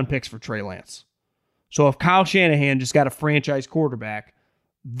 first-round picks for Trey Lance. So if Kyle Shanahan just got a franchise quarterback,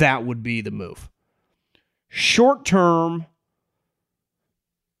 that would be the move. Short-term,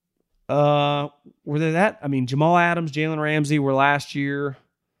 were there that? I mean, Jamal Adams, Jalen Ramsey were last year.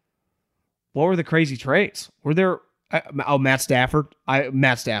 What were the crazy trades? Were there... Matt Stafford.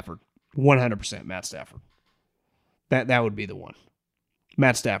 Matt Stafford. 100% Matt Stafford. That would be the one.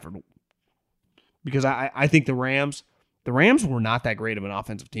 Matt Stafford. Because I think the Rams were not that great of an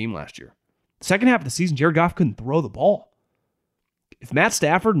offensive team last year. The second half of the season, Jared Goff couldn't throw the ball. If Matt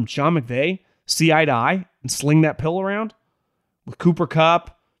Stafford and Sean McVay see eye to eye and sling that pill around with Cooper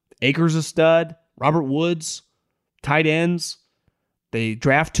Kupp, Akers a stud, Robert Woods, tight ends, they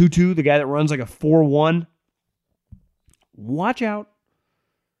draft Tutu, the guy that runs like a 4-1. Watch out.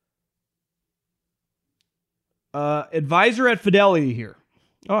 Advisor at Fidelity here.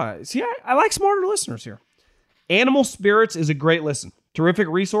 Oh, see, I like smarter listeners here. Animal Spirits is a great listen. Terrific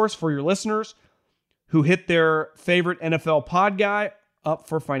resource for your listeners who hit their favorite NFL pod guy up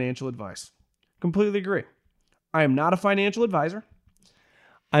for financial advice. Completely agree. I am not a financial advisor.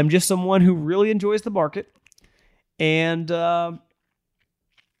 I'm just someone who really enjoys the market. And I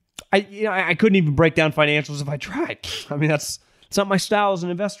couldn't even break down financials if I tried. I mean, it's not my style as an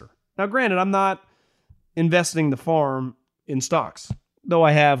investor. Now, granted, I'm not investing the farm in stocks, though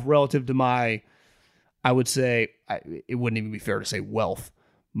I have relative to my, I would say, it wouldn't even be fair to say wealth,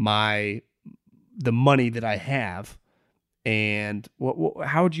 the money that I have, and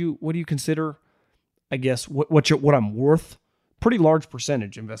what do you consider? I guess what I'm worth. Pretty large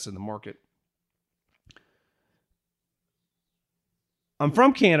percentage invested in the market. I'm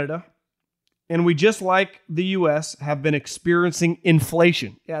from Canada, and we, just like the U.S., have been experiencing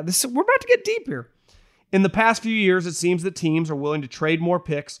inflation. Yeah, we're about to get deep here. In the past few years, it seems that teams are willing to trade more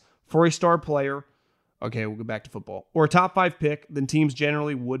picks for a star player. Okay, we'll go back to football. Or a top 5 pick than teams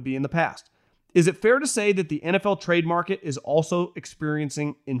generally would be in the past. Is it fair to say that the NFL trade market is also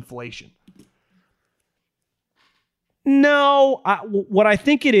experiencing inflation? No. What I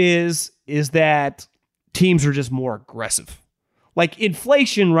think it is that teams are just more aggressive. Like,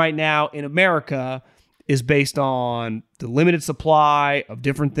 inflation right now in America is based on the limited supply of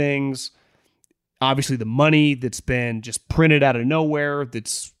different things. Obviously, the money that's been just printed out of nowhere,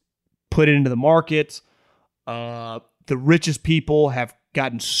 that's put into the market. The richest people have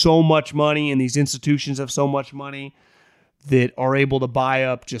gotten so much money, and these institutions have so much money that are able to buy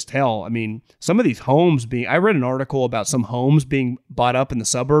up just hell. I mean, some of these homes I read an article about some homes being bought up in the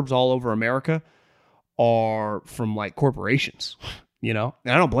suburbs all over America are from like corporations, and I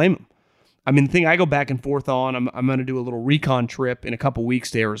don't blame them. I mean, the thing I go back and forth on, I'm going to do a little recon trip in a couple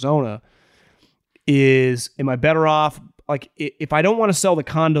weeks to Arizona, is am I better off, like if I don't want to sell the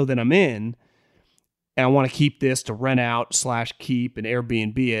condo that I'm in and I want to keep this to rent out / keep and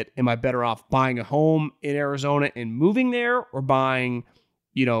Airbnb it, am I better off buying a home in Arizona and moving there, or buying,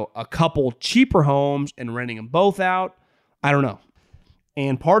 a couple cheaper homes and renting them both out? I don't know.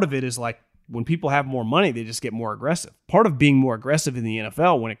 And part of it is like, when people have more money, they just get more aggressive. Part of being more aggressive in the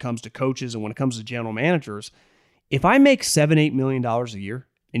NFL when it comes to coaches and when it comes to general managers, if I make $7-8 million a year,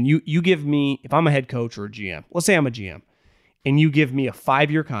 and you give me, if I'm a head coach or a GM, let's say I'm a GM, and you give me a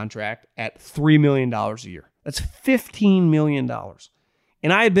 5-year contract at $3 million a year, that's $15 million.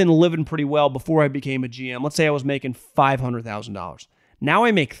 And I had been living pretty well before I became a GM. Let's say I was making $500,000. Now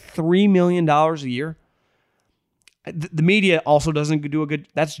I make $3 million a year. The media also doesn't do a good,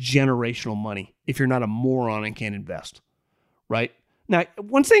 that's generational money if you're not a moron and can't invest, right? Now,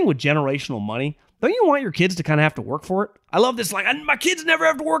 one thing with generational money, don't you want your kids to kind of have to work for it? I love this, like, my kids never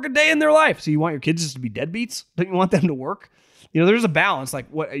have to work a day in their life. So you want your kids just to be deadbeats? Don't you want them to work? There's a balance. Like,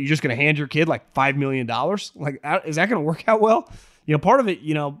 what, are you just going to hand your kid like $5 million? Like, is that going to work out well? Part of it,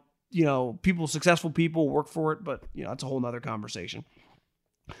 successful people work for it, but, it's a whole nother conversation.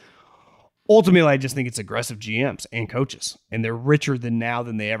 Ultimately, I just think it's aggressive GMs and coaches, and they're richer than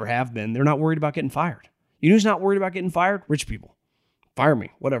they ever have been. They're not worried about getting fired. You know who's not worried about getting fired? Rich people. Fire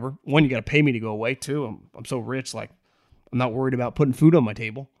me, whatever. One, you got to pay me to go away. Two, I'm so rich, like, I'm not worried about putting food on my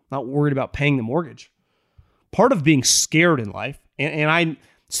table. Not worried about paying the mortgage. Part of being scared in life, and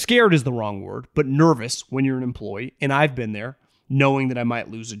scared is the wrong word, but nervous when you're an employee, and I've been there, knowing that I might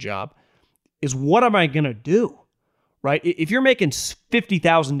lose a job, is what am I going to do, right? If you're making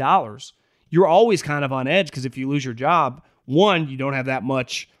 $50,000, you're always kind of on edge, because if you lose your job, one, you don't have that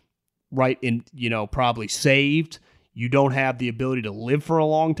much, right, in, probably saved. You don't have the ability to live for a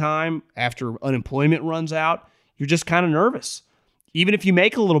long time after unemployment runs out. You're just kind of nervous. Even if you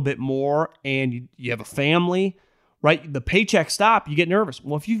make a little bit more and you have a family, right, the paychecks stop, you get nervous.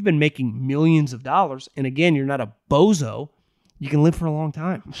 Well, if you've been making millions of dollars, and again, you're not a bozo, you can live for a long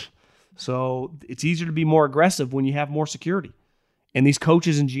time. So it's easier to be more aggressive when you have more security. And these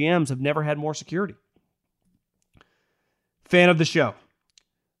coaches and GMs have never had more security. Fan of the show.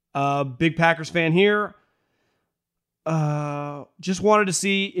 Big Packers fan here. Just wanted to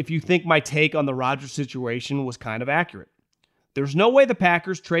see if you think my take on the Rodgers situation was kind of accurate. There's no way the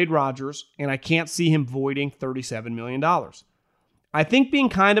Packers trade Rodgers, and I can't see him voiding $37 million. I think being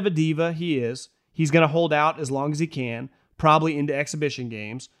kind of a diva he's going to hold out as long as he can, probably into exhibition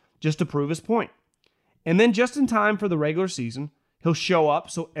games, just to prove his point. And then just in time for the regular season, he'll show up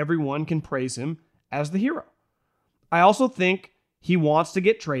so everyone can praise him as the hero. I also think he wants to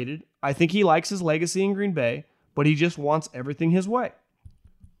get traded. I think he likes his legacy in Green Bay, but he just wants everything his way.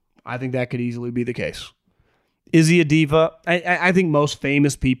 I think that could easily be the case. Is he a diva? I think most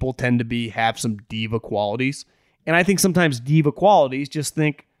famous people tend to have some diva qualities. And I think sometimes diva qualities just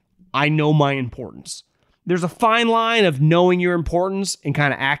think, I know my importance. There's a fine line of knowing your importance and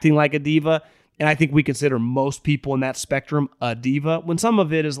kind of acting like a diva. And I think we consider most people in that spectrum a diva, when some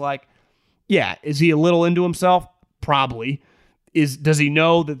of it is like, yeah, is he a little into himself? Probably. Does he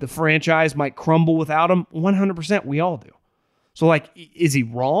know that the franchise might crumble without him? 100%, we all do. So, like, is he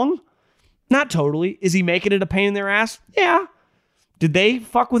wrong? Not totally. Is he making it a pain in their ass? Yeah. Did they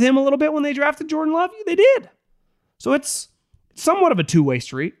fuck with him a little bit when they drafted Jordan Love? They did. So it's somewhat of a two-way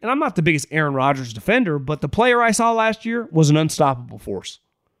street. And I'm not the biggest Aaron Rodgers defender, but the player I saw last year was an unstoppable force.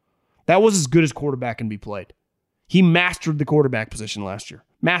 That was as good as quarterback can be played. He mastered the quarterback position last year.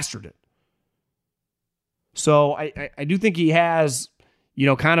 Mastered it. So I do think he has,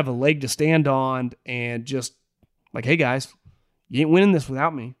 kind of a leg to stand on, and just like, hey guys, you ain't winning this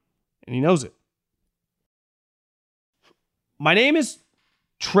without me. And he knows it. My name is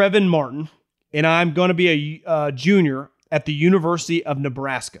Trevin Martin, and I'm going to be a junior at the University of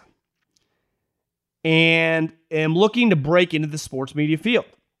Nebraska, and am looking to break into the sports media field.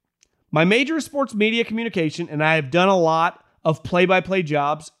 My major is sports media communication, and I have done a lot of play-by-play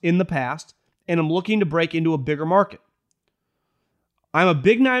jobs in the past, and I'm looking to break into a bigger market. I'm a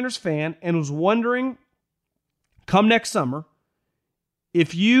big Niners fan and was wondering, come next summer,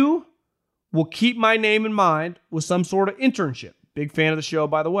 if you will keep my name in mind with some sort of internship. Big fan of the show,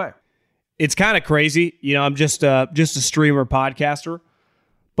 by the way. It's kind of crazy. I'm just a streamer, podcaster.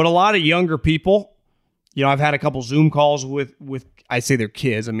 But a lot of younger people, I've had a couple Zoom calls with I say they're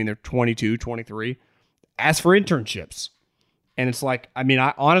kids. I mean, they're 22, 23. Ask for internships. And it's like, I mean,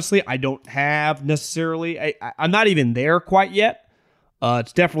 I don't have necessarily, I'm not even there quite yet.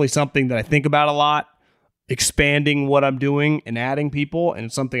 It's definitely something that I think about a lot, expanding what I'm doing and adding people, and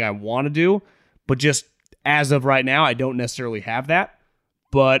it's something I want to do. But just as of right now, I don't necessarily have that.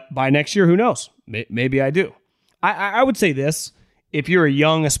 But by next year, who knows? Maybe I do. I would say this. If you're a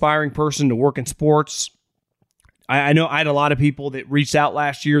young, aspiring person to work in sports, I know I had a lot of people that reached out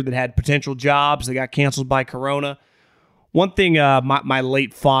last year that had potential jobs that got canceled by Corona. One thing my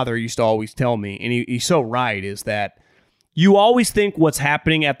late father used to always tell me, and he's so right, is that you always think what's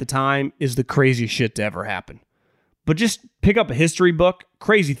happening at the time is the craziest shit to ever happen. But just pick up a history book.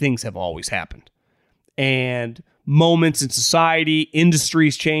 Crazy things have always happened. And moments in society,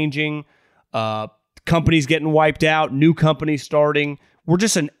 industries changing, companies getting wiped out, new companies starting. We're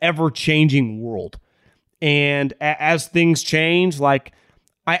just an ever-changing world. And as things change, like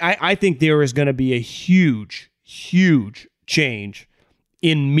I think there is going to be a huge change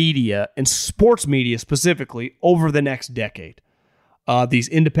in media and sports media specifically over the next decade. These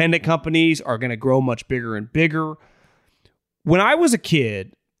independent companies are going to grow much bigger and bigger. When I was a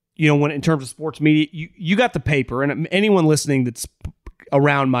kid, when in terms of sports media, you got the paper, and anyone listening that's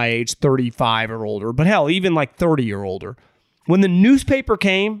around my age, 35 or older, but hell, even like 30 or older, when the newspaper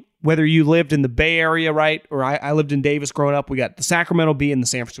came, whether you lived in the Bay Area, right, or I lived in Davis growing up, we got the Sacramento Bee and the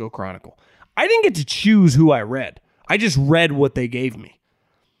San Francisco Chronicle. I didn't get to choose who I read. I just read what they gave me.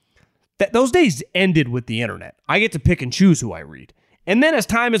 Those days ended with the internet. I get to pick and choose who I read. And then as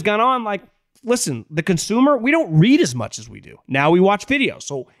time has gone on, like, listen, the consumer, we don't read as much as we do. Now we watch videos.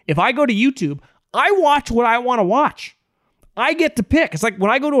 So if I go to YouTube, I watch what I want to watch. I get to pick. It's like when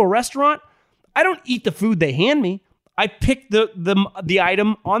I go to a restaurant, I don't eat the food they hand me. I pick the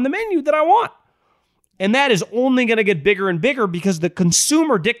item on the menu that I want. And that is only going to get bigger and bigger because the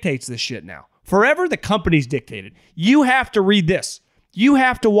consumer dictates this shit now. Forever, the companies dictated. You have to read this. You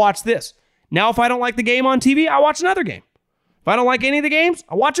have to watch this. Now, if I don't like the game on TV, I watch another game. If I don't like any of the games,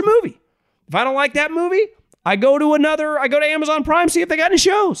 I watch a movie. If I don't like that movie, I go to Amazon Prime, see if they got any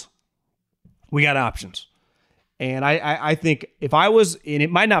shows. We got options. And I think if I was, and it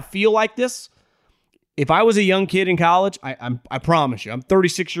might not feel like this, if I was a young kid in college, I promise you, I'm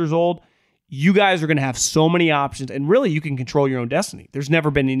 36 years old. You guys are going to have so many options, and really, you can control your own destiny. There's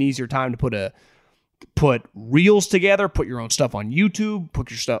never been an easier time to put reels together, put your own stuff on YouTube,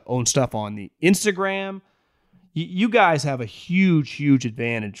 put your own stuff on the Instagram. You guys have a huge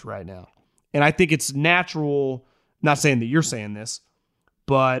advantage right now. And I think it's natural, not saying that you're saying this,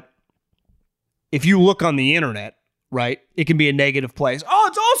 but if you look on the internet, right, it can be a negative place. Oh,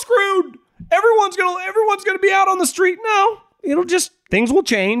 it's all screwed. Everyone's gonna be out on the street. No, things will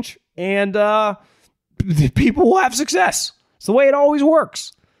change, and people will have success. It's the way it always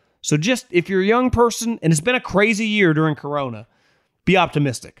works. So just if you're a young person, and it's been a crazy year during Corona, be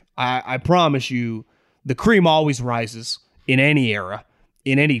optimistic. I promise you, the cream always rises in any era,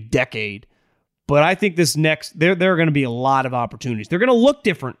 in any decade. But I think this next, there are going to be a lot of opportunities. They're going to look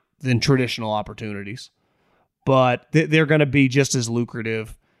different than traditional opportunities, but they're going to be just as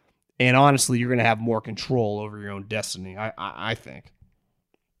lucrative. And honestly, you're going to have more control over your own destiny, I think.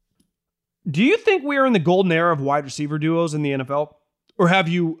 Do you think we are in the golden era of wide receiver duos in the NFL? Or have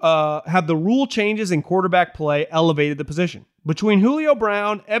the rule changes in quarterback play elevated the position? Between Julio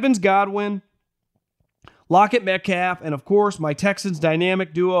Brown, Evans Godwin, Lockett Metcalf, and of course, my Texans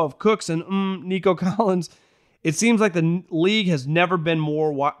dynamic duo of Cooks and Nico Collins, it seems like the league has never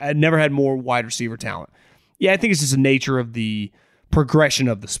had more wide receiver talent. Yeah, I think it's just the nature of the progression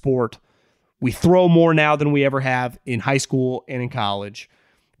of the sport. We throw more now than we ever have in high school and in college.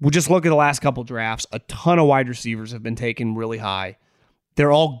 We'll just look at the last couple drafts. A ton of wide receivers have been taken really high.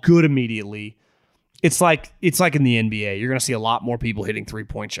 They're all good immediately. It's like in the NBA. You're going to see a lot more people hitting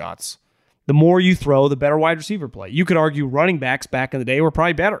three-point shots. The more you throw, the better wide receiver play. You could argue running backs back in the day were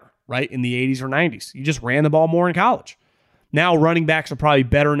probably better, right? In the 80s or 90s. You just ran the ball more in college. Now running backs are probably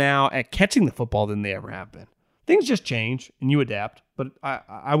better now at catching the football than they ever have been. Things just change and you adapt, but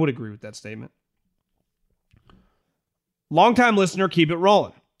I would agree with that statement. Longtime listener, keep it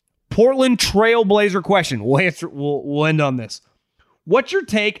rolling. Portland Trailblazer question. We'll end on this. What's your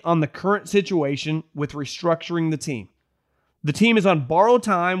take on the current situation with restructuring the team? The team is on borrowed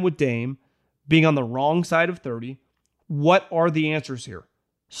time with Dame, being on the wrong side of 30. What are the answers here?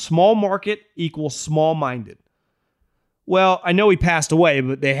 Small market equals small-minded. Well, I know he passed away,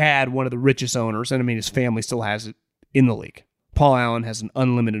 but they had one of the richest owners, and I mean, his family still has it in the league. Paul Allen has an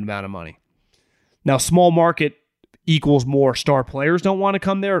unlimited amount of money. Now, small market equals more star players don't want to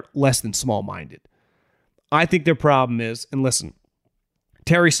come there, less than small-minded. I think their problem is, and listen,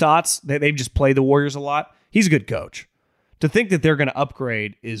 Terry Stotts, they've just played the Warriors a lot. He's a good coach. To think that they're going to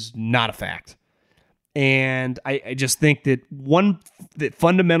upgrade is not a fact. And I just think that the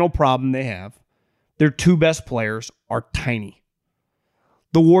fundamental problem they have, their two best players are tiny.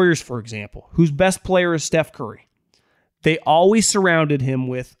 The Warriors, for example, whose best player is Steph Curry, they always surrounded him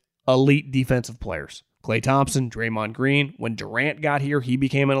with elite defensive players. Klay Thompson, Draymond Green. When Durant got here, he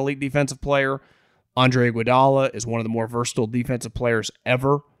became an elite defensive player. Andre Iguodala is one of the more versatile defensive players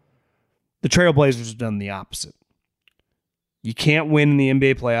ever. The Trailblazers have done the opposite. You can't win in the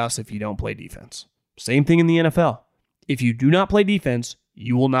NBA playoffs if you don't play defense. Same thing in the NFL. If you do not play defense,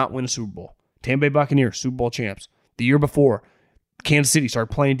 you will not win a Super Bowl. Tampa Bay Buccaneers, Super Bowl champs. The year before, Kansas City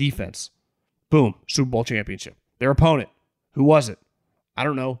started playing defense. Boom, Super Bowl championship. Their opponent, who was it? I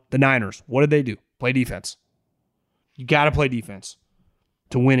don't know. The Niners. What did they do? Play defense. You got to play defense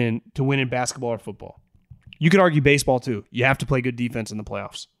to win in basketball or football. You could argue baseball too. You have to play good defense in the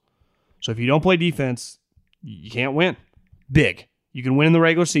playoffs. So if you don't play defense, you can't win. Big. You can win in the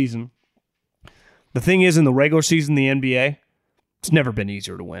regular season. The thing is, in the regular season, the NBA, it's never been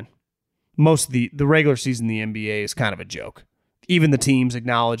easier to win. Most of the regular season in the NBA is kind of a joke. Even the teams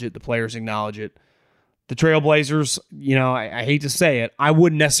acknowledge it. The players acknowledge it. The Trailblazers, I hate to say it, I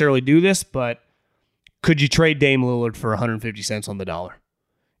wouldn't necessarily do this, but could you trade Dame Lillard for 150 cents on the dollar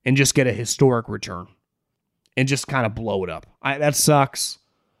and just get a historic return and just kind of blow it up? That sucks.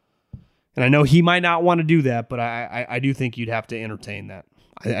 And I know he might not want to do that, but I do think you'd have to entertain that.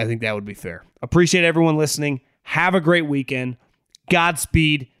 I think that would be fair. Appreciate everyone listening. Have a great weekend.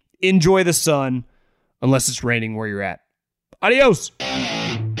 Godspeed. Enjoy the sun, unless it's raining where you're at. Adios.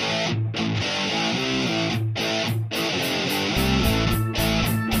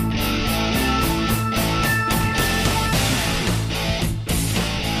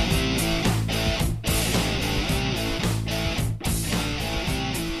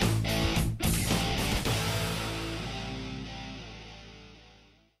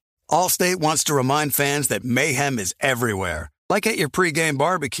 Allstate wants to remind fans that mayhem is everywhere, like at your pregame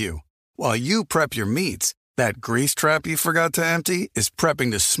barbecue. While you prep your meats, that grease trap you forgot to empty is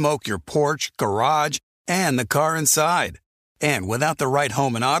prepping to smoke your porch, garage, and the car inside. And without the right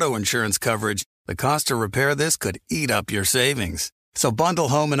home and auto insurance coverage, the cost to repair this could eat up your savings. So bundle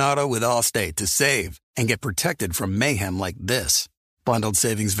home and auto with Allstate to save and get protected from mayhem like this. Bundled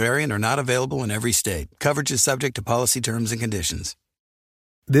savings vary and are not available in every state. Coverage is subject to policy terms and conditions.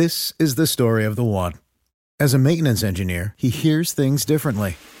 This is the story of the one. As a maintenance engineer, he hears things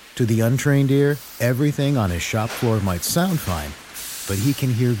differently. To the untrained ear, everything on his shop floor might sound fine, but he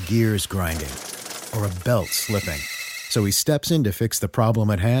can hear gears grinding or a belt slipping. So he steps in to fix the problem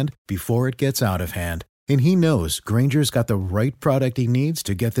at hand before it gets out of hand. And he knows Grainger's got the right product he needs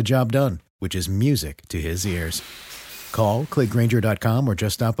to get the job done, which is music to his ears. Call, click Grainger.com, or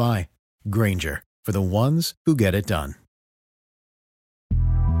just stop by. Grainger, for the ones who get it done.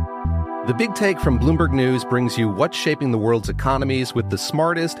 The Big Take from Bloomberg News brings you what's shaping the world's economies with the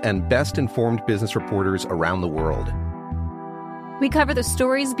smartest and best-informed business reporters around the world. We cover the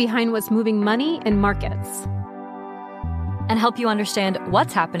stories behind what's moving money and markets, and help you understand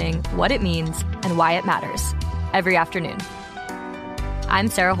what's happening, what it means, and why it matters every afternoon. I'm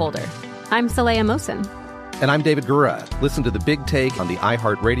Sarah Holder. I'm Saleha Mohsin. And I'm David Gura. Listen to The Big Take on the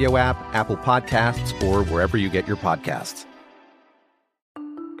iHeartRadio app, Apple Podcasts, or wherever you get your podcasts.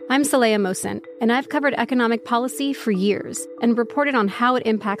 I'm Saleha Mohsin, and I've covered economic policy for years and reported on how it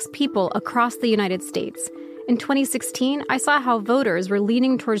impacts people across the United States. In 2016, I saw how voters were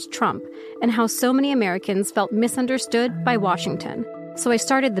leaning towards Trump and how so many Americans felt misunderstood by Washington. So I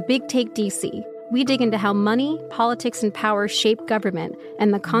started the Big Take DC. We dig into how money, politics, and power shape government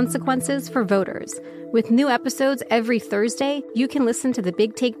and the consequences for voters. With new episodes every Thursday, you can listen to the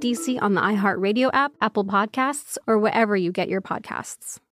Big Take DC on the iHeartRadio app, Apple Podcasts, or wherever you get your podcasts.